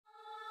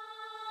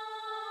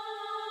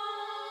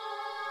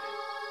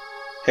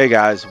Hey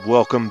guys,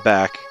 welcome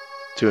back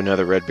to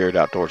another Redbeard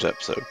Outdoors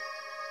episode.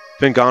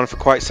 Been gone for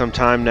quite some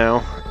time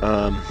now,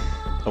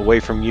 away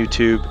from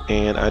YouTube,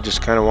 and I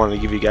just kind of wanted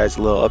to give you guys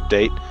a little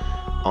update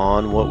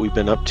on what we've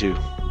been up to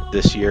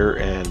this year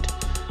and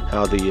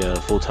how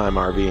the full-time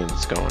RVing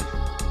is going.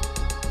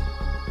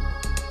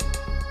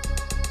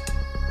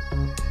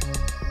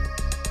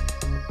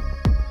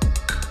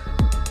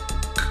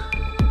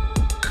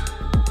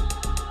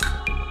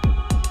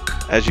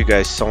 As you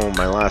guys saw in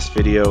my last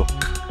video,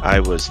 I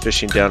was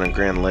fishing down in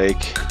Grand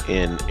Lake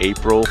in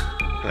April,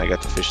 and I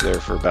got to fish there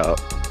for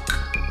about,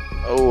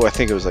 I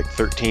think it was like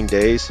 13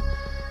 days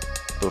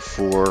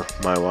before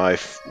my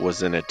wife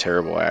was in a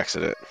terrible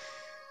accident.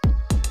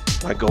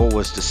 My goal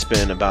was to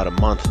spend about a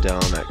month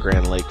down at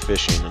Grand Lake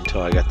fishing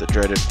until I got the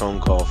dreaded phone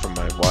call from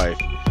my wife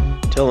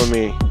telling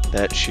me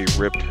that she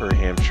ripped her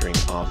hamstring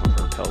off of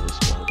her pelvis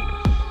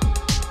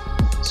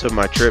bone. So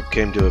my trip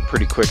came to a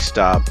pretty quick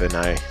stop, and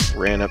I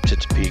ran up to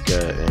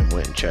Topeka and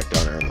went and checked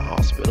on her in the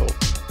hospital.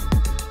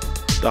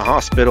 The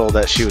hospital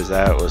that she was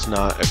at was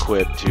not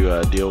equipped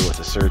to deal with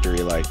a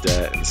surgery like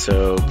that, and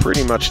so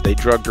pretty much they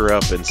drugged her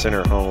up and sent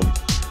her home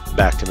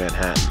back to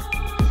Manhattan.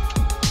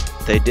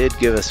 They did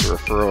give us a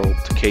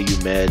referral to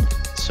KU Med,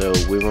 so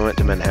we went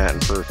to Manhattan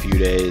for a few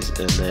days,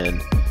 and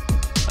then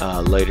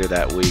later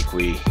that week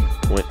we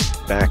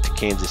went back to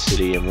Kansas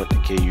City and went to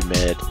KU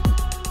Med,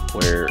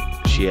 where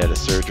she had a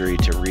surgery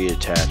to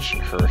reattach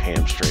her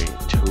hamstring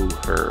to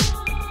her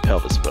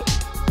pelvis bone.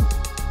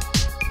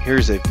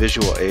 Here's a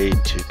visual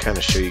aid to kind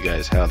of show you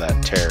guys how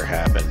that tear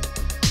happened.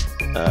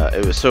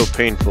 It was so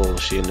painful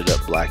she ended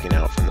up blacking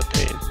out from the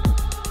pain.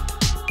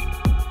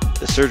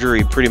 The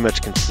surgery pretty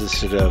much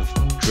consisted of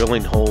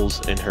drilling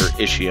holes in her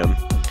ischium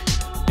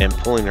and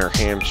pulling her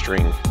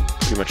hamstring,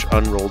 pretty much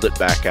unrolled it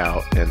back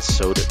out and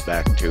sewed it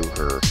back to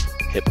her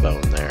hip bone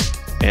there.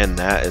 And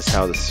that is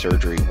how the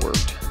surgery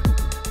worked.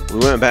 We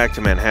went back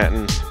to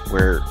Manhattan,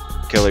 where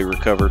Kelly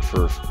recovered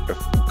for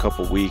a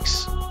couple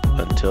weeks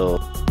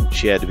until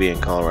she had to be in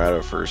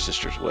Colorado for her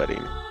sister's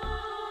wedding.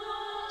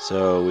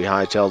 So we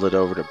hightailed it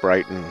over to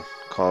Brighton,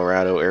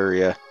 Colorado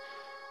area,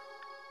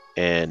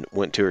 and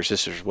went to her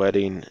sister's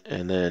wedding,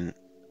 and then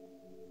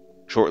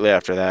shortly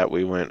after that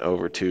we went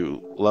over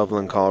to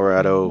Loveland,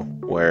 Colorado,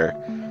 where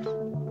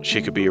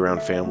she could be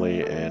around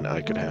family and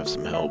I could have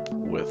some help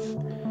with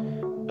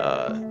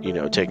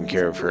taking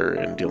care of her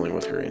and dealing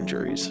with her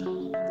injuries.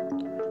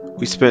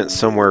 We spent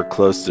somewhere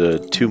close to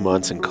 2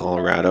 months in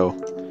Colorado,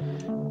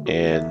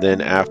 and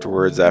then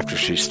afterwards, after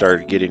she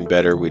started getting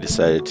better, we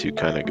decided to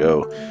kind of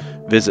go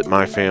visit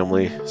my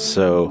family.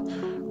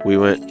 So we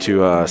went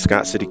to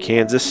Scott City,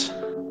 Kansas.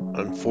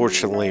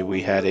 Unfortunately,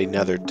 we had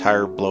another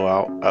tire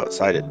blowout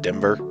outside of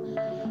Denver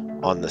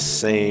on the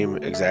same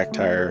exact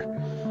tire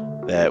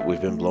that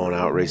we've been blowing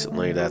out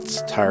recently.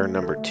 That's tire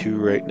number 2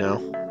 right now.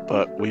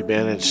 But we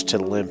managed to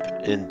limp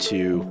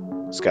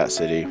into Scott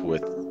City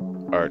with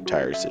our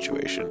tire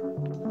situation.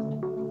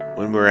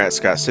 When we were at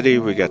Scott City,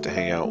 we got to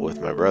hang out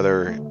with my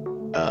brother,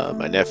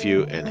 my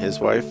nephew, and his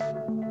wife,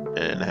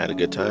 and had a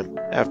good time.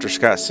 After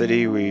Scott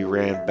City, we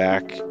ran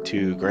back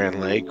to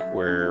Grand Lake,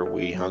 where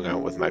we hung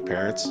out with my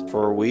parents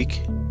for a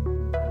week.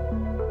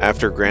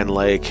 After Grand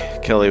Lake,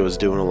 Kelly was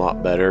doing a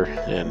lot better,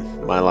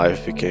 and my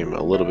life became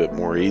a little bit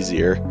more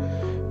easier,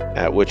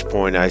 at which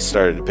point I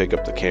started to pick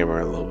up the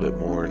camera a little bit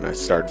more, and I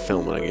started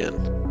filming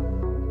again.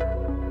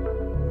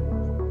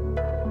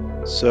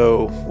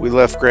 So we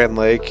left Grand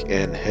Lake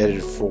and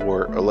headed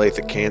for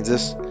Olathe,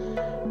 Kansas,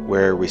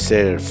 where we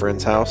stayed at a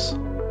friend's house.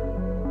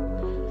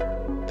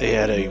 They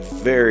had a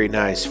very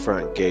nice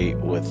front gate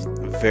with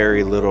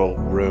very little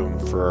room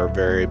for our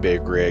very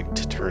big rig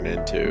to turn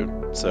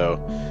into. So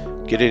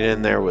getting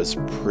in there was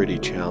pretty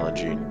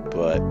challenging,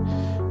 but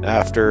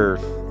after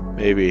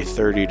maybe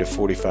 30 to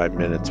 45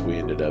 minutes, we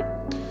ended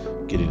up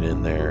getting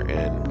in there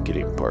and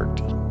getting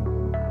parked.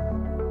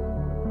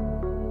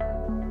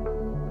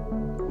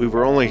 We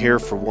were only here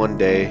for 1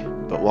 day,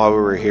 but while we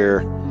were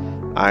here,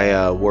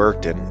 I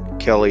worked, and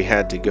Kelly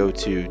had to go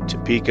to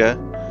Topeka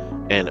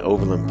and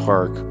Overland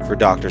Park for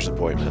doctor's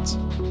appointments.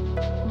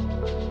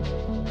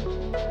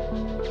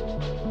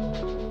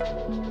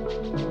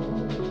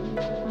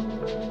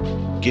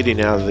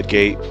 Getting out of the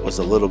gate was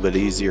a little bit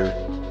easier,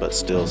 but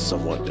still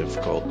somewhat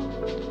difficult.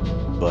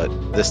 But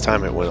this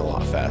time it went a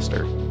lot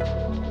faster.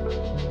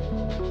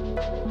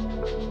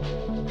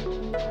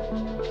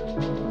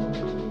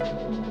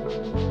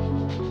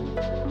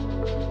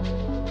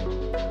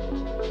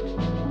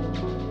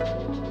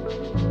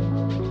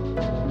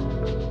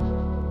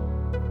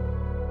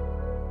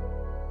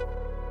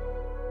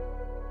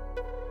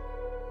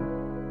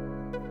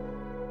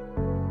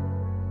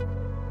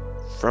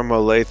 From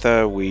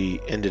Olathe, we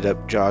ended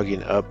up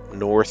jogging up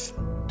north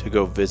to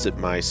go visit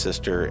my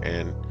sister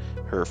and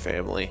her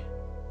family.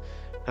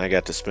 I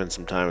got to spend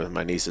some time with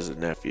my nieces and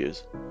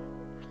nephews.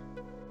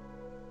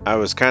 I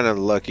was kind of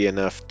lucky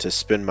enough to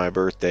spend my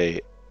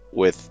birthday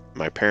with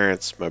my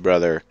parents, my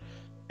brother,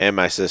 and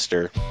my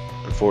sister,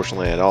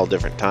 unfortunately at all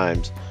different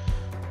times,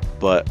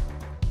 but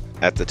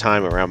at the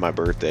time around my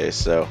birthday,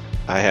 so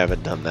I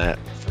haven't done that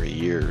for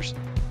years.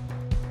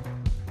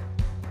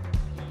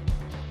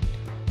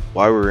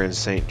 While we were in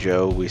St.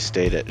 Joe, we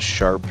stayed at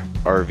Sharp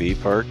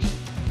RV Park.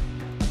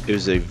 It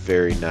was a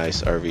very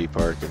nice RV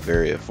park and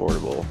very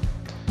affordable.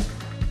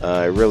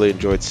 I really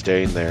enjoyed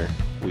staying there.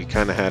 We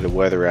kind of had to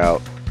weather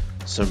out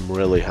some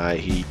really high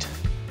heat,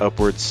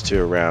 upwards to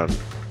around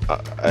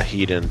a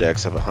heat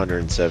index of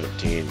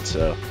 117,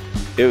 so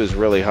it was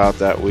really hot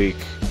that week.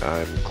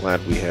 I'm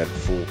glad we had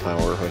full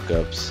power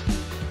hookups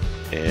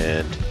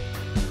and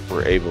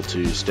were able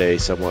to stay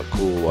somewhat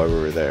cool while we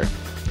were there.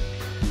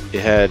 It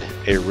had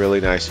a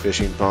really nice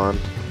fishing pond.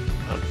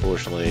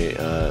 Unfortunately,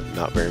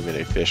 not very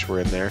many fish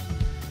were in there,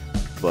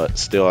 but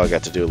still I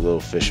got to do a little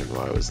fishing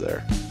while I was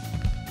there.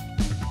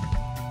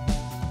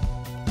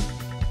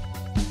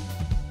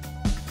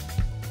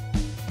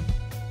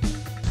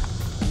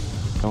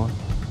 Going.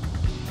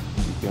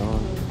 Keep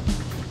going.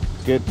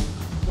 It's good.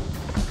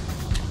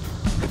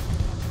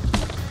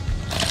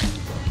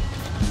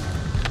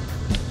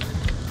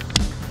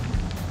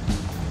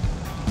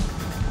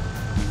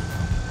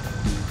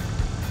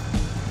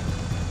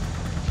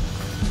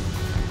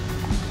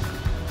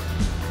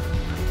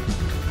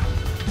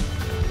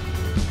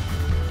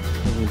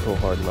 You can pull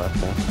hard left,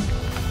 huh?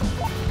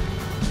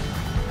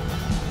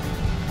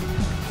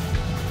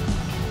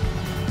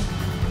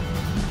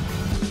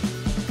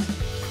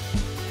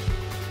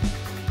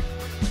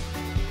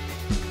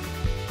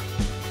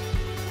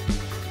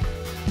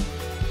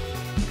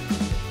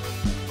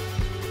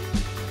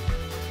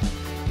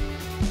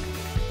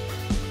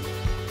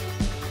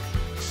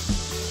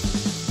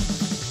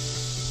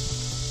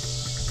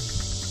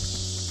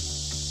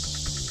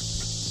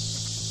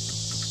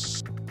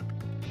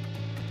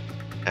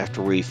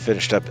 After we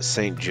finished up at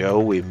St. Joe,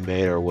 we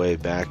made our way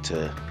back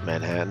to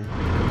Manhattan,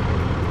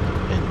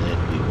 and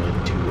then we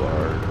went to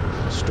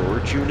our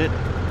storage unit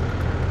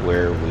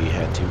where we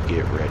had to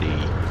get ready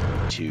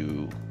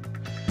to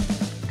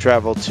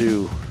travel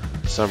to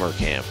summer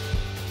camp.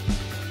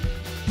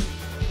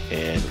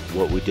 And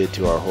what we did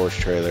to our horse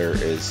trailer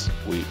is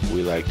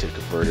we like to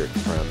convert it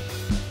from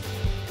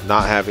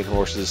not having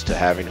horses to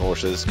having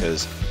horses,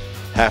 because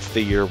half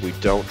the year we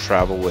don't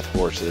travel with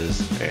horses,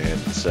 and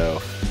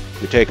so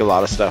we take a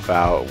lot of stuff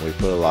out and we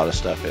put a lot of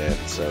stuff in,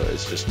 so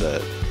it's just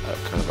a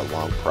kind of a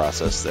long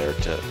process there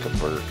to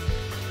convert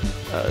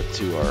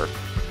to our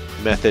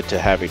method to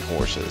having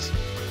horses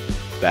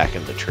back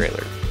in the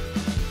trailer.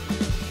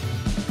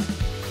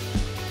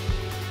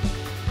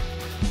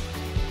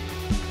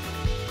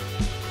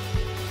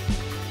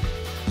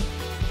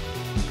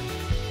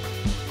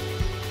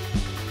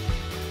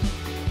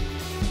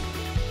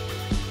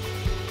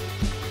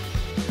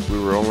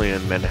 We were only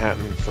in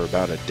Manhattan for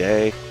about a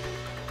day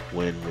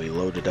when we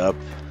loaded up,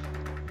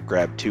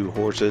 grabbed 2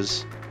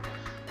 horses,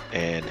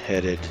 and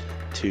headed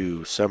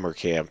to summer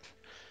camp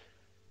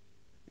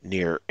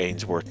near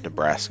Ainsworth,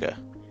 Nebraska.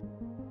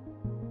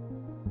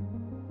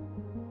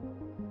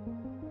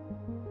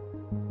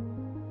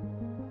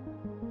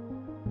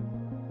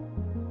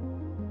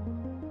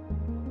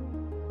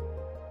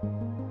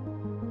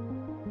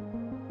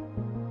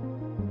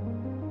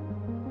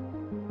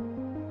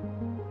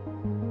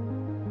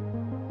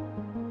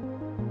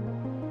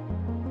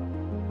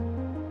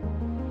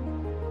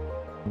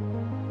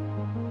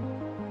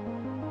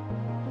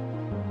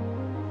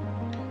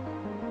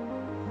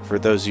 For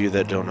those of you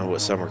that don't know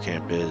what summer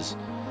camp is,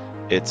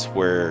 it's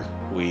where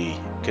we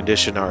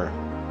condition our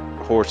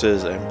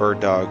horses and bird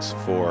dogs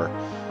for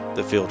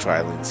the field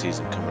trialing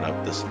season coming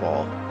up this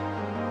fall.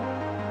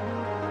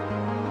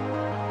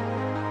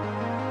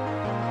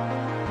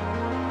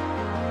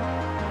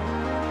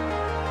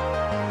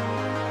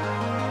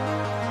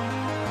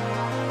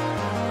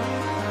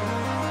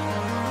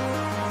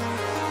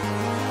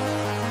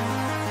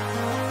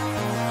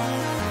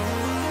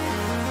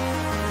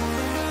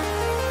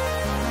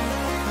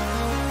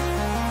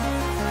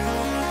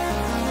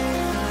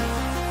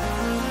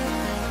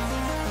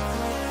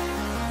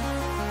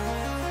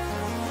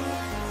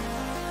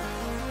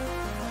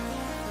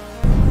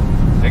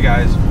 Hey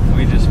guys,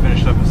 we just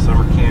finished up at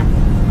summer camp.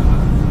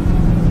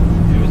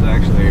 It was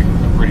actually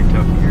a pretty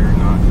tough year,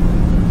 not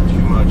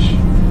too much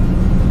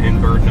in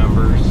bird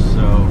numbers,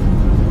 so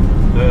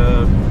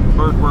the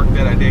bird work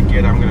that I did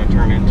get I'm going to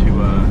turn into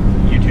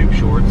YouTube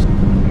shorts.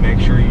 Make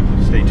sure you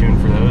stay tuned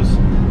for those.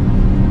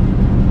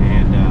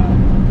 And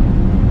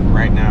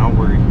right now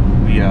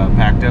we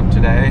packed up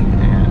today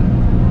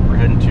and we're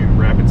heading to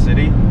Rapid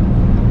City. We're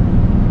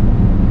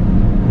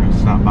going to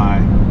stop by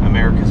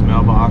America's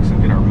mailbox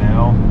and get our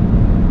mail,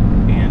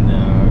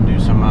 and do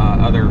some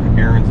other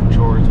errands and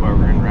chores while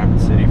we're in Rapid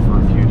City for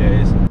a few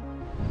days.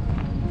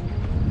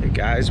 Hey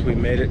guys, we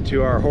made it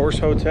to our horse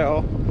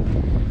hotel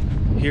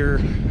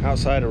here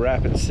outside of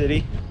Rapid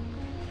City.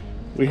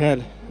 We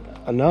had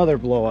another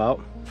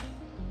blowout.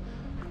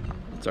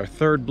 It's our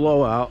 3rd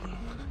blowout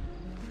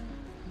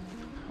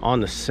on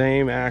the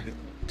same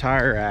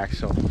tire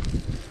axle.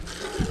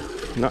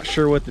 Not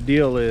sure what the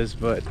deal is,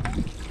 but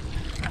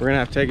we're gonna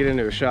have to take it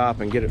into a shop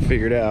and get it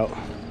figured out.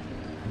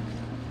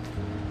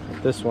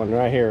 This one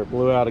right here, it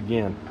blew out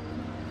again.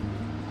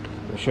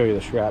 I'll show you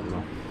the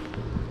shrapnel.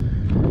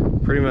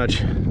 Pretty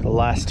much the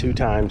last 2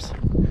 times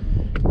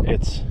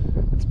it's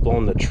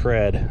blown the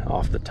tread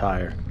off the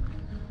tire.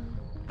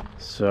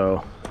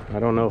 So I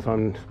don't know if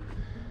I'm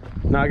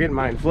not getting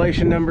my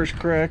inflation numbers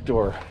correct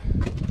or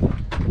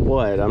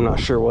what. I'm not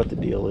sure what the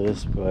deal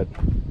is, but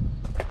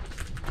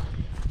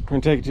we're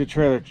gonna take it to the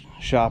trailer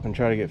shop and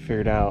try to get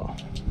figured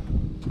out.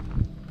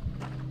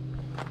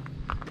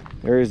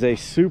 There is a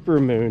super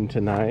moon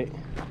tonight.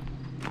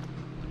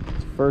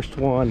 It's the first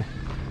one,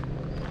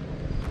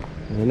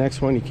 and the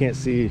next one you can't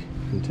see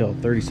until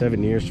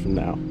 37 years from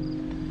now.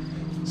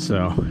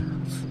 So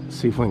let's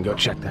see if we can go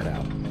check that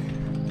out.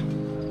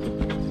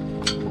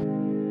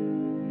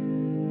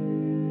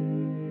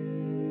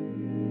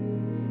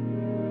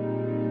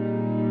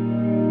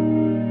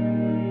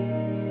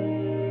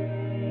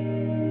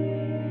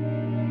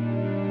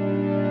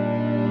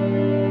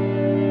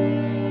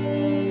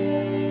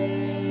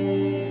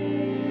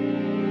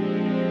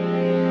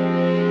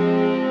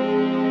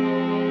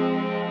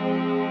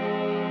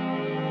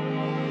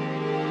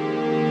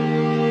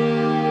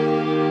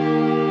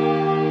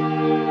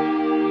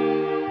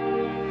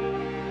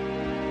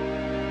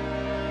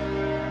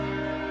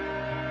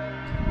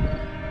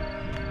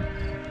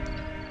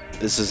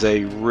 This is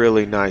a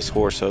really nice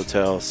horse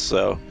hotel,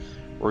 so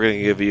we're going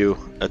to give you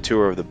a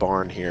tour of the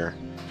barn here.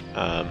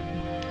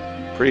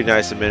 Pretty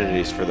nice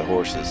amenities for the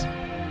horses.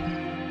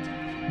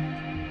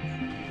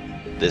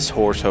 This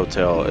horse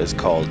hotel is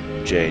called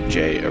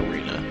J&J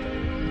Arena.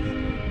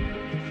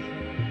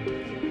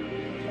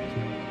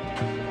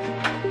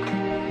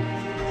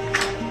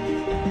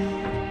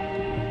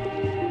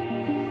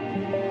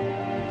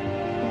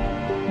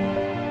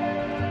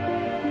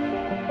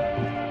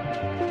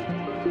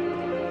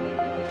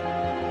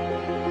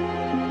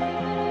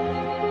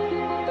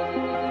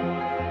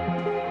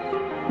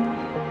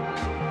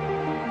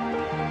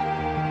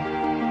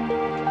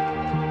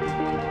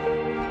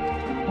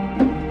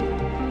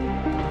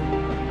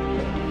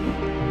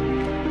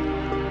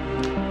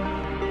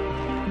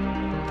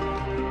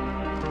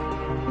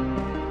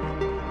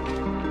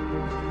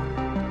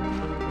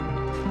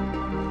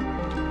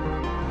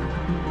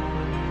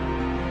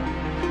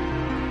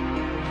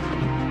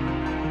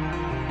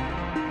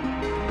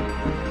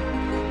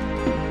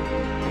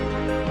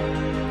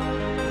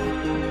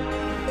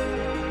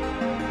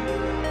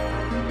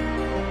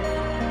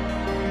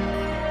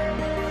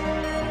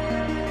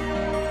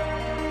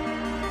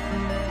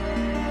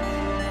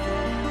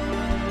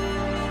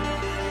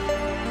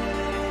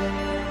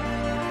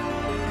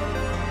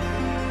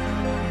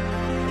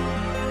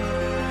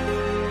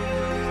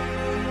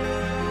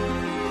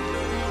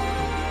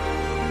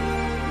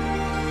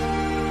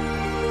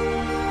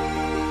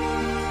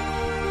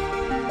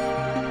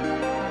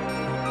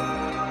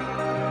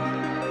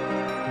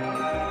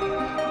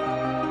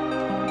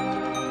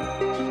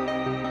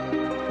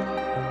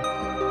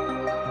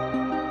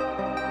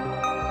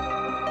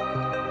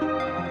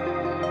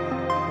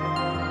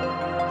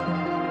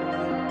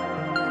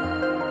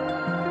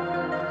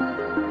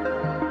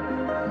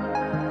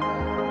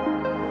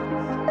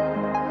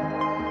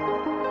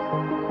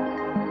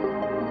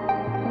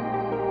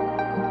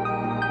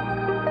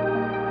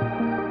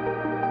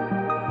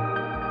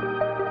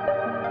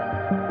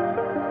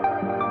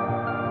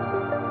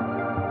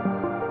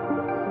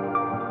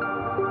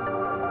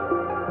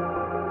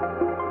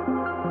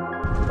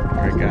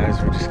 Alright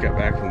guys, we just got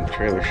back from the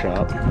trailer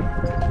shop,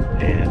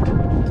 and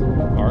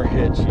our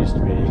hitch used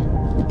to be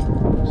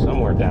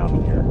somewhere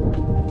down here,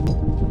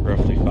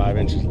 roughly 5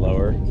 inches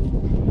lower,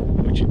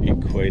 which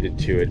equated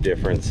to a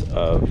difference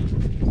of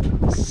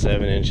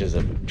 7 inches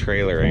of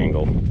trailer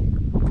angle.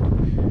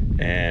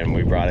 And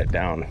we brought it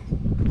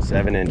down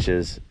 7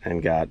 inches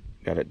and got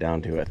it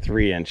down to a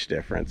 3-inch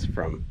difference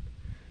from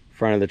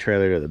front of the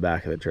trailer to the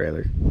back of the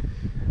trailer.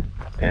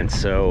 And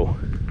so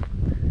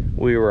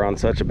we were on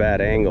such a bad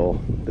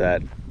angle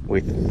that we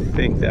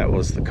think that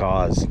was the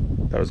cause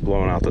that was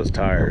blowing out those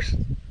tires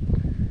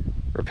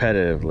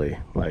repetitively.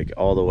 Like,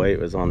 all the weight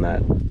was on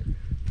that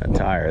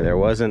tire. There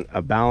wasn't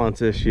a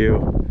balance issue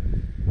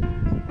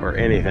or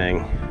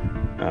anything.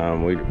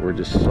 We're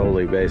just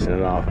solely basing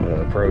it off of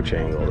an approach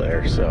angle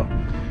there. So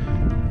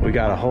we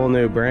got a whole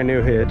new, brand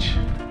new hitch,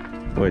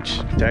 which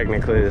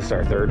technically this is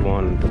our third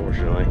one,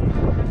 unfortunately.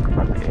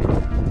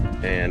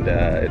 And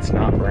it's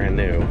not brand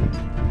new,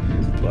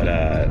 but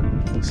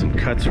some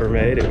cuts were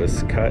made. It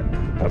was cut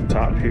up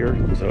top here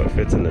so it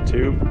fits in the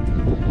tube,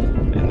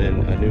 and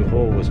then a new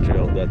hole was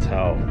drilled. That's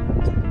how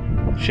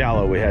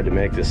shallow we had to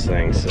make this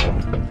thing. So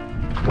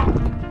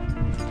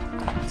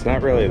it's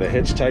not really the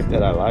hitch type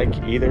that I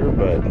like either,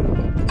 but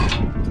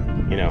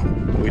you know,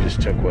 we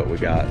just took what we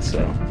got.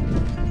 So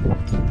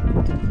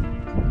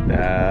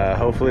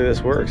hopefully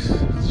this works.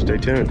 Stay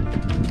tuned.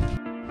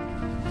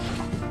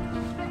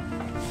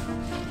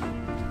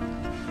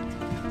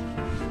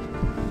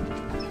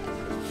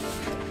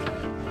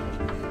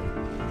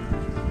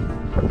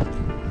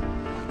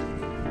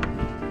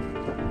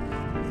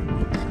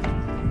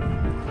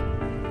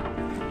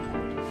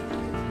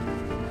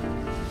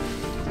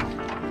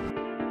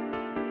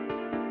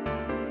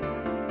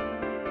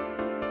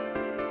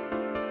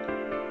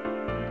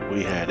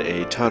 we had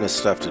a ton of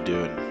stuff to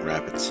do in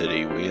Rapid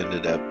City. We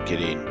ended up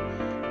getting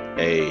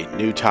a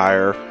new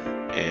tire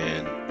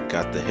and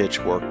got the hitch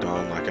worked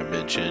on, like I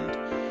mentioned,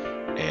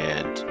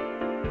 and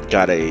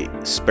got a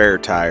spare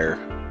tire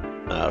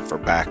for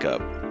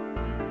backup.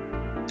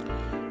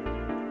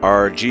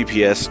 Our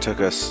GPS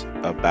took us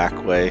a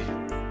back way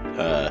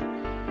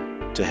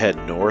to head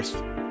north,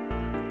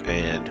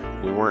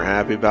 and we weren't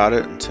happy about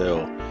it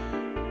until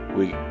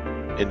we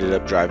ended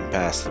up driving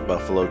past the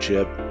Buffalo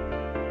Chip,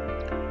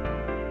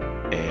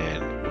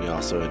 and we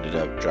also ended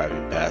up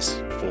driving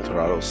past Full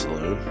Throttle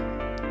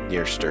Saloon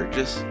near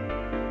Sturgis.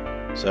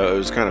 So it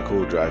was kind of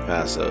cool to drive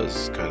past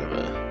those. Kind of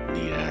a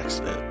neat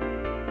accident.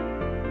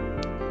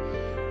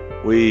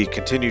 We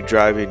continued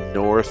driving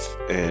north,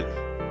 and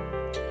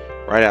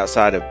right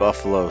outside of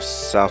Buffalo,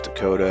 South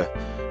Dakota,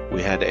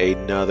 we had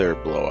another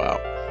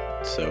blowout.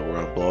 So we're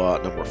on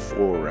blowout number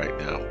 4 right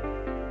now.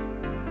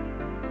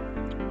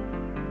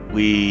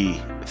 We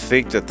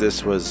think that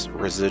this was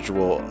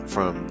residual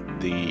from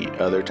the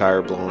other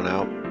tire blowing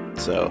out.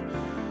 So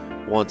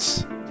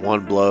once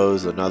one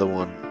blows, another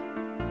one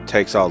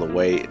takes all the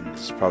weight, and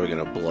it's probably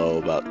going to blow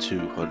about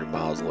 200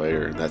 miles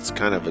later. And that's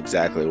kind of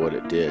exactly what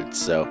it did.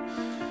 So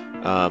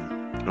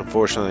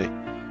unfortunately,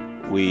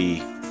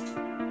 we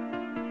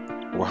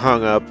were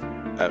hung up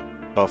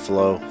at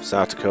Buffalo,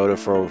 South Dakota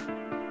for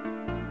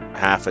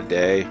half a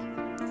day.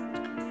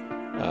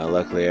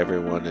 Luckily,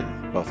 everyone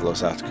in Buffalo,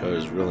 South Dakota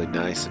is really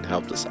nice and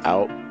helped us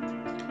out.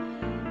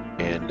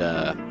 And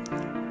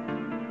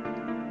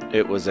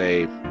it was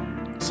a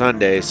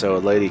Sunday, so a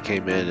lady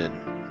came in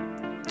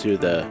and to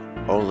the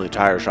only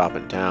tire shop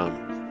in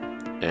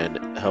town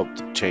and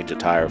helped change a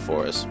tire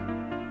for us.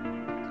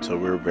 So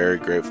we were very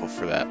grateful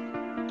for that.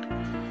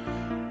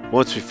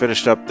 Once we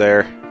finished up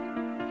there,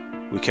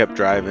 we kept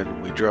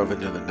driving. We drove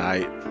into the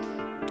night,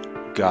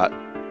 got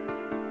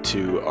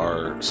to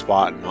our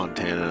spot in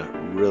Montana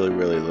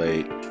really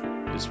late.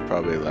 It was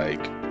probably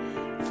like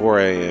 4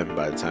 a.m.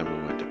 by the time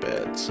we went to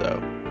bed.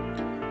 So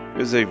it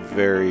was a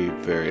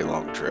very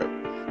long trip.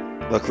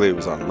 Luckily it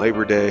was on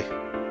Labor Day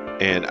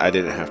and I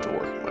didn't have to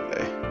work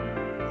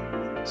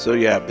Monday. So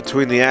yeah,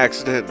 between the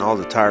accident and all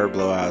the tire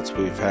blowouts,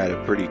 we've had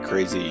a pretty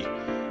crazy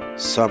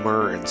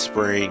summer and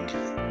spring,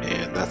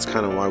 and that's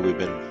kind of why we've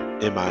been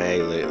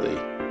MIA lately.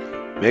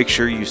 Make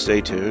sure you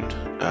stay tuned.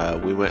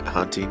 We went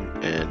hunting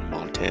in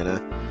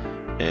Montana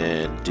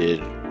and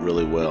did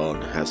really well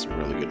and have some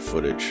really good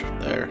footage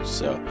there.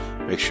 So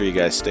make sure you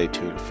guys stay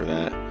tuned for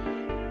that.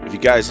 If you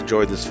guys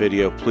enjoyed this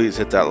video, please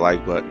hit that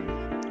like button.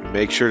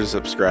 Make sure to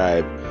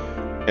subscribe,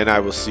 and I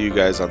will see you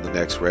guys on the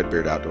next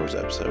Redbeard Outdoors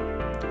episode.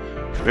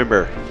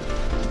 Remember,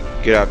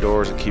 get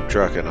outdoors and keep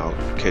trucking. I'll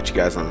catch you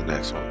guys on the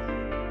next one.